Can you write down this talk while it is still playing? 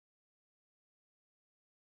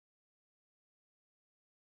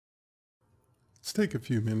Let's take a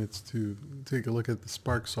few minutes to take a look at the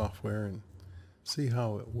Spark software and see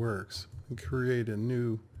how it works and create a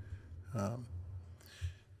um,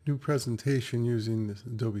 new presentation using this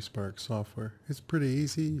Adobe Spark software. It's pretty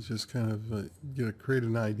easy. You just kind of create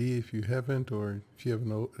an ID if you haven't, or if you have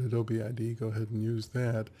an Adobe ID, go ahead and use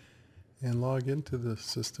that and log into the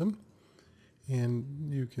system,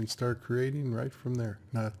 and you can start creating right from there.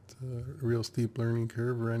 Not a real steep learning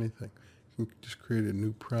curve or anything. You can just create a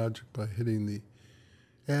new project by hitting the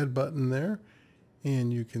add button there,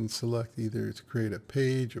 and you can select either to create a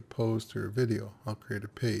page, a post, or a video. I'll create a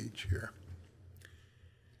page here.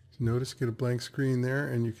 Notice, get a blank screen there,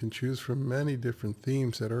 and you can choose from many different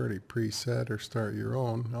themes that are already preset or start your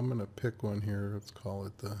own. I'm going to pick one here. Let's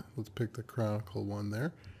pick the Chronicle one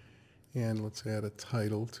there, and let's add a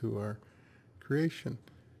title to our creation.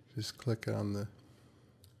 Just click on the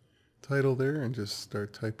title there and just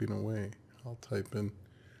start typing away. I'll type in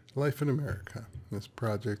Life in America. This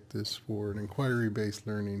project is for an inquiry-based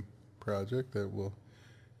learning project that we'll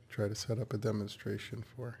try to set up a demonstration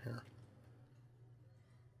for here.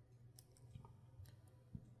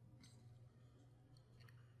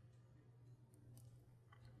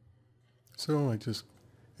 So I just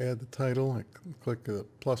add the title, I click the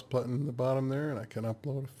plus button in the bottom there, and I can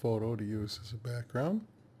upload a photo to use as a background.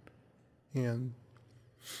 And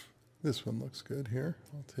this one looks good here.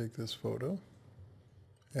 I'll take this photo,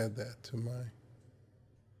 add that to my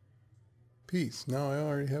piece. Now I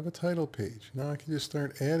already have a title page. Now I can just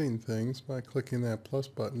start adding things by clicking that plus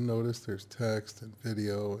button. Notice there's text and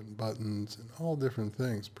video and buttons and all different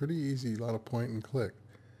things. Pretty easy, a lot of point and click.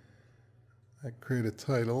 I create a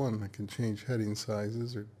title and I can change heading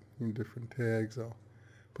sizes or different tags. I'll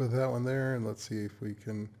put that one there, and let's see if we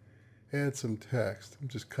can add some text. I'm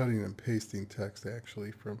just cutting and pasting text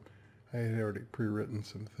actually from, I had already pre-written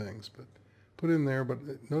some things, but put in there.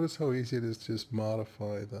 But notice how easy it is to just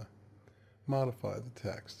modify the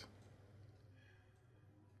text.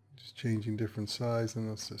 Just changing different size, and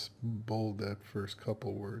let's just bold that first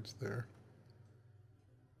couple words there.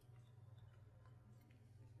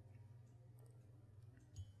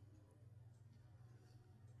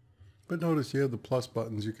 But notice you have the plus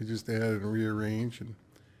buttons. You can just add and rearrange, and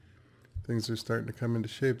things are starting to come into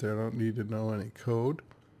shape there. I don't need to know any code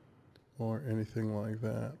or anything like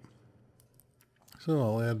that. So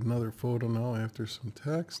I'll add another photo now after some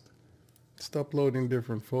text. Just uploading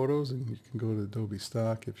different photos, and you can go to Adobe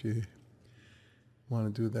Stock if you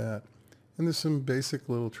want to do that. And there's some basic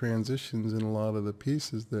little transitions in a lot of the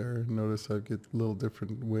pieces there. Notice I've got little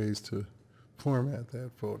different ways to format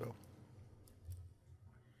that photo.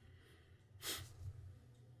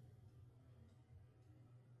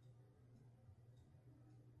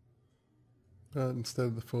 But instead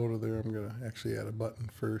of the photo there, I'm going to actually add a button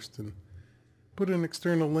first and put an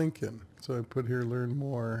external link in. So I put here, learn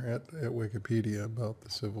more at Wikipedia about the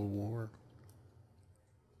Civil War.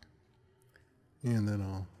 And then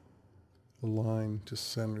I'll align,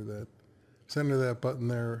 just center that button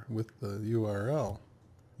there with the URL.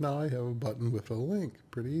 Now I have a button with a link.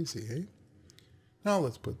 Pretty easy, eh? Now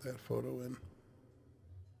let's put that photo in.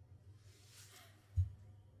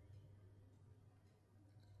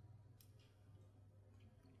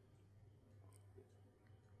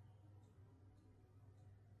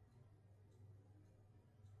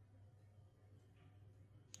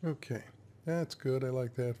 Okay, that's good. I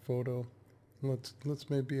like that photo. Let's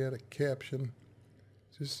maybe add a caption.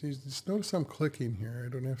 Just notice I'm clicking here. I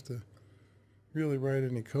don't have to really write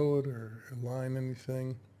any code or align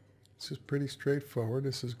anything. It's just pretty straightforward.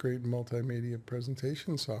 This is great multimedia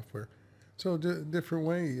presentation software. So different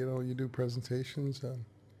way, you do presentations.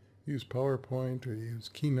 Use PowerPoint or use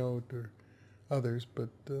Keynote or others, but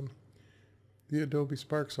the Adobe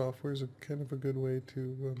Spark software is kind of a good way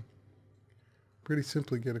to pretty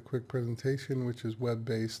simply get a quick presentation, which is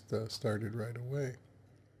web-based, started right away.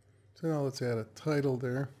 So now let's add a title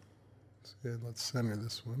there. Let's center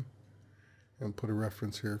this one and put a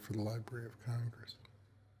reference here for the Library of Congress.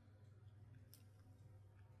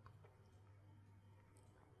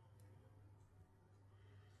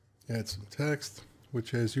 Add some text, which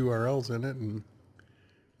has URLs in it, and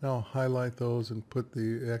now highlight those and put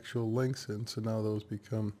the actual links in, so now those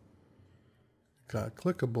become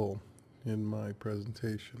clickable in my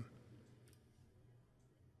presentation.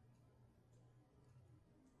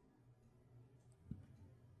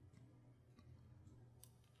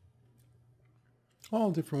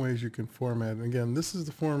 All different ways you can format. And again, this is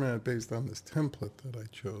the format based on this template that I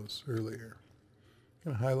chose earlier.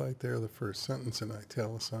 I'm going to highlight there the first sentence and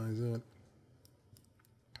italicize it.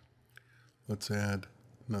 Let's add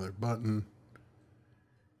another button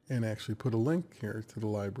and actually put a link here to the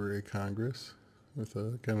Library of Congress. with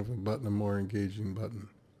a kind of a button, a more engaging button.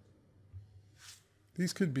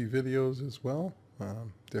 These could be videos as well,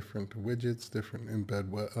 different widgets, different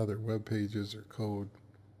other web pages or code.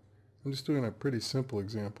 I'm just doing a pretty simple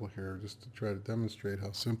example here just to try to demonstrate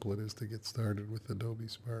how simple it is to get started with Adobe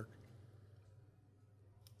Spark.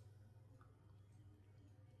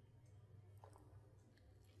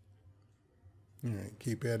 Alright,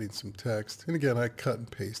 keep adding some text. And again, I cut and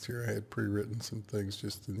paste here. I had pre-written some things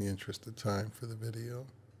just in the interest of time for the video.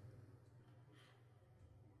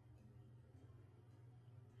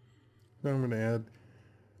 Now I'm going to add,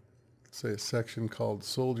 let's say, a section called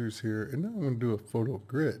Soldiers here, and now I'm going to do a photo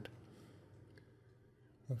grid.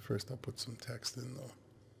 Well, first I'll put some text in though,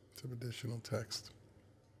 some additional text.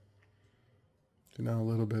 So now a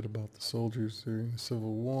little bit about the soldiers during the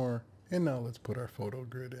Civil War, and now let's put our photo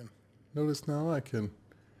grid in. Notice now I can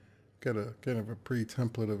get a kind of a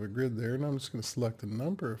pre-template of a grid there, and I'm just going to select a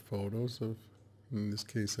number of photos of, in this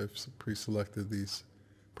case I've pre-selected these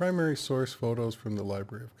primary source photos from the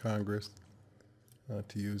Library of Congress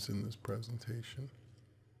to use in this presentation.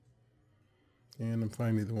 And I'm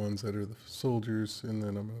finding the ones that are the soldiers, and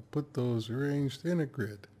then I'm going to put those arranged in a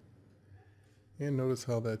grid. And notice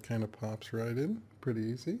how that kind of pops right in, pretty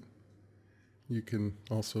easy. You can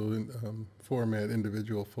also format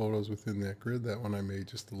individual photos within that grid. That one I made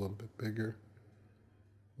just a little bit bigger.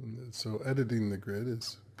 And so editing the grid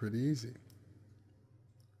is pretty easy.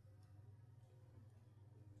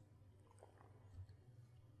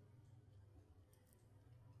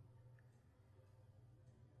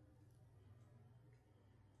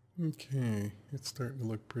 Okay, it's starting to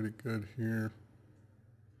look pretty good here.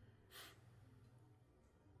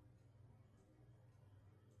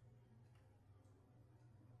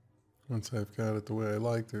 Once I've got it the way I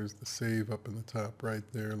like, there's the save up in the top right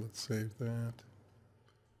there. Let's save that.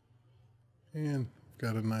 And I've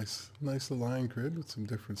got a nice aligned grid with some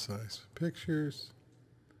different size pictures.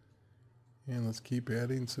 And let's keep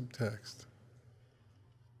adding some text.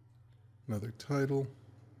 Another title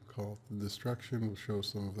called The Destruction. We'll show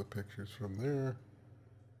some of the pictures from there.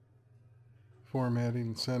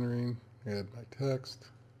 Formatting, centering, add my text.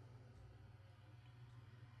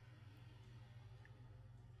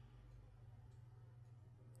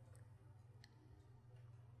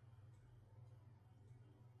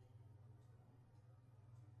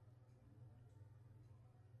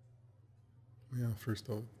 Yeah, first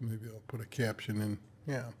maybe I'll put a caption in.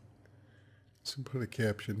 Yeah, so put a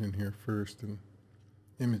caption in here first and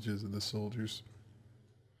images of the soldiers.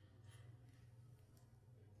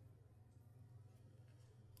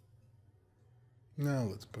 Now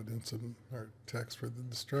let's put in some our text for the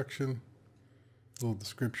destruction. A little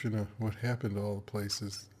description of what happened to all the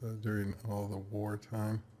places during all the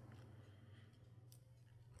wartime.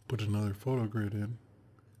 Put another photo grid in.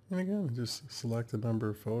 And again, just select a number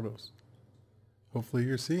of photos. Hopefully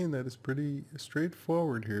you're seeing that it's pretty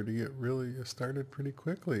straightforward here to get really started pretty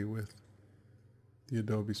quickly with the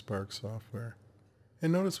Adobe Spark software.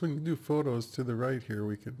 And notice when you do photos to the right here,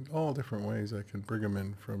 we can, all different ways I can bring them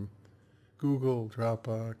in from Google,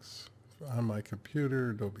 Dropbox, on my computer,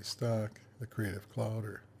 Adobe Stock, the Creative Cloud,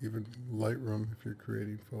 or even Lightroom if you're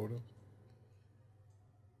creating photos.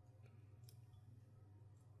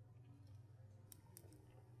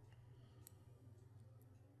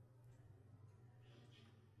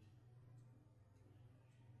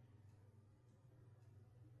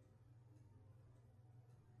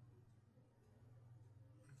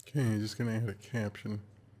 Okay, just going to add a caption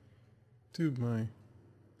to my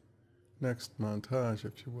next montage,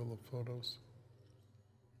 if you will, of photos.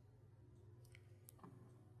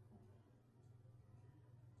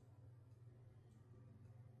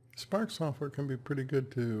 Spark software can be pretty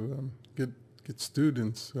good to get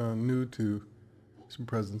students new to some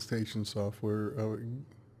presentation software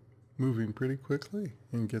moving pretty quickly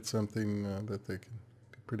and get something that they can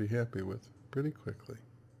be pretty happy with pretty quickly.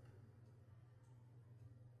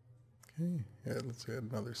 Okay, let's add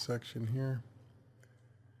another section here.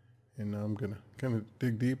 And now I'm going to kind of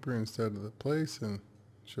dig deeper instead of the place and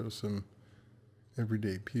show some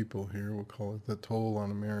everyday people here. We'll call it the toll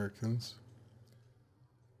on Americans.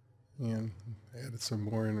 And added some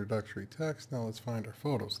more introductory text. Now let's find our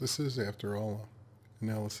photos. This is, after all,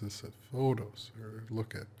 analysis of photos, or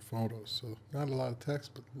look at photos. So not a lot of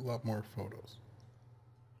text, but a lot more photos.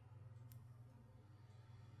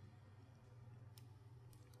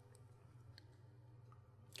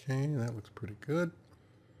 Okay, that looks pretty good.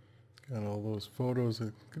 Got all those photos. I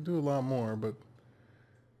could do a lot more, but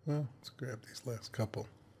well, let's grab these last couple.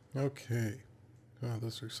 Okay, oh,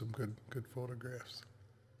 those are some good photographs.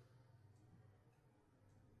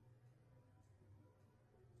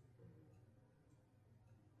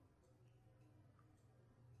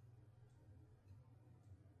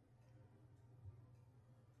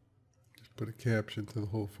 Put a caption to the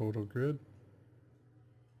whole photo grid.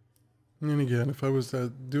 And again, if I was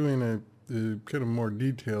doing a kind of more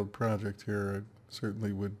detailed project here, I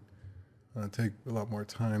certainly would take a lot more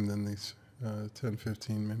time than these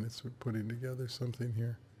 10-15 minutes of putting together something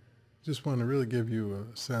here. Just want to really give you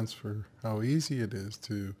a sense for how easy it is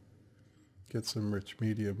to get some rich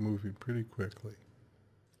media moving pretty quickly.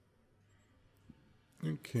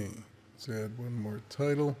 Okay, let's add one more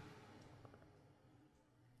title.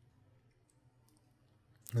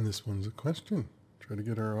 And this one's a question. Try to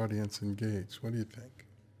get our audience engaged. What do you think?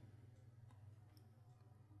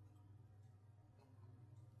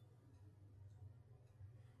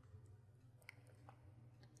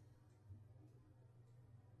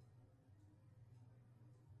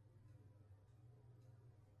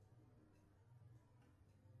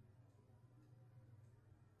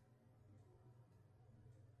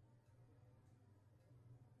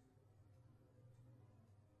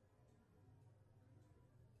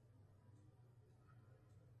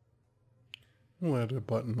 We'll add a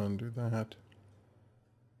button under that.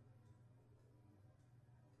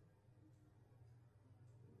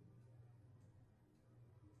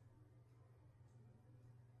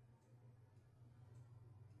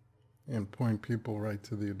 And point people right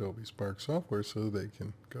to the Adobe Spark software so they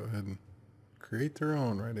can go ahead and create their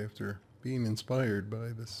own right after being inspired by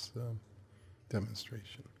this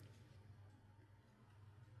demonstration.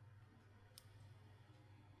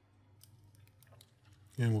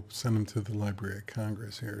 And we'll send them to the Library of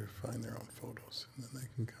Congress here to find their own photos, and then they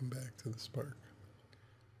can come back to the Spark.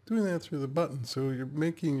 Doing that through the button, so you're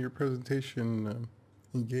making your presentation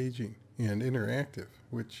engaging and interactive,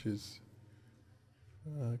 which is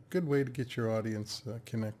a good way to get your audience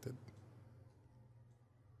connected.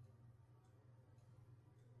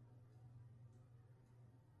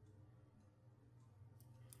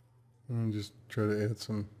 And just try to add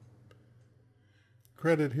some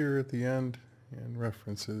credit here at the end and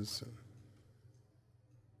references, and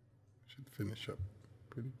should finish up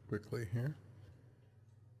pretty quickly here.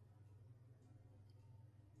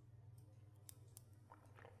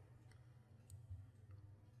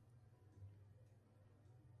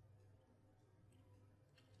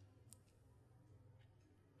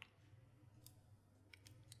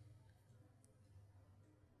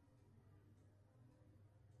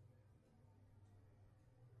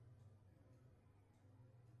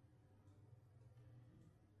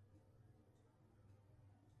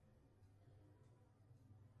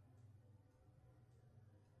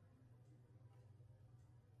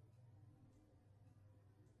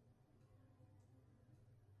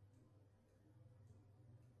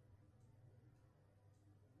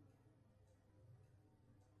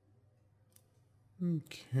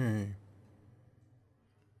 Okay. I'm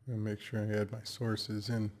going to make sure I add my sources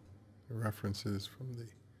in, the references from the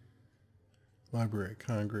Library of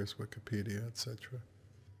Congress, Wikipedia, etc.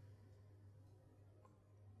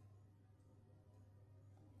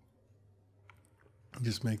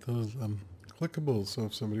 Just make those clickable, so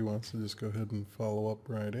if somebody wants to just go ahead and follow up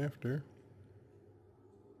right after,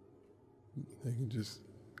 they can just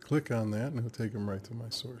click on that and it'll take them right to my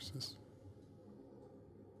sources.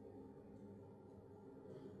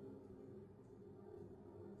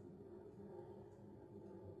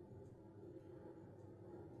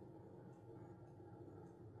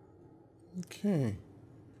 Okay,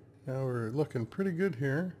 now we're looking pretty good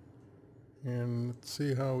here, and let's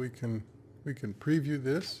see how we can preview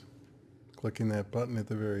this. Clicking that button at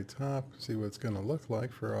the very top, see what it's going to look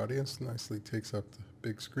like for our audience. Nicely takes up the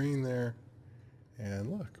big screen there,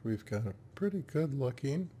 and look, we've got a pretty good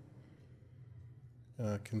looking,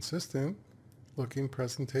 consistent looking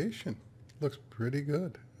presentation. Looks pretty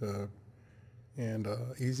good. And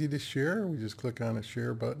easy to share. We just click on a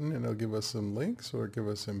share button and it'll give us some links or give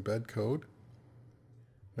us embed code.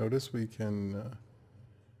 Notice we can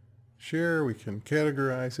share, we can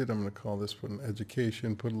categorize it. I'm going to call this one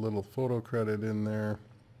education, put a little photo credit in there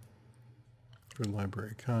for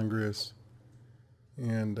Library of Congress,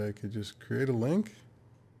 and I could just create a link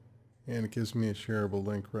and it gives me a shareable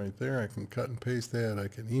link right there. I can cut and paste that, I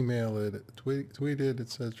can email it, tweet it,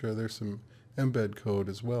 etc. There's some embed code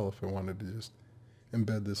as well if I wanted to just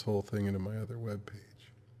embed this whole thing into my other web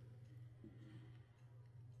page.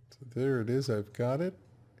 So there it is, I've got it,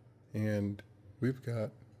 and we've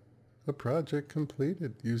got a project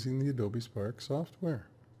completed using the Adobe Spark software.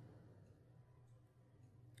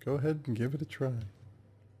 Go ahead and give it a try.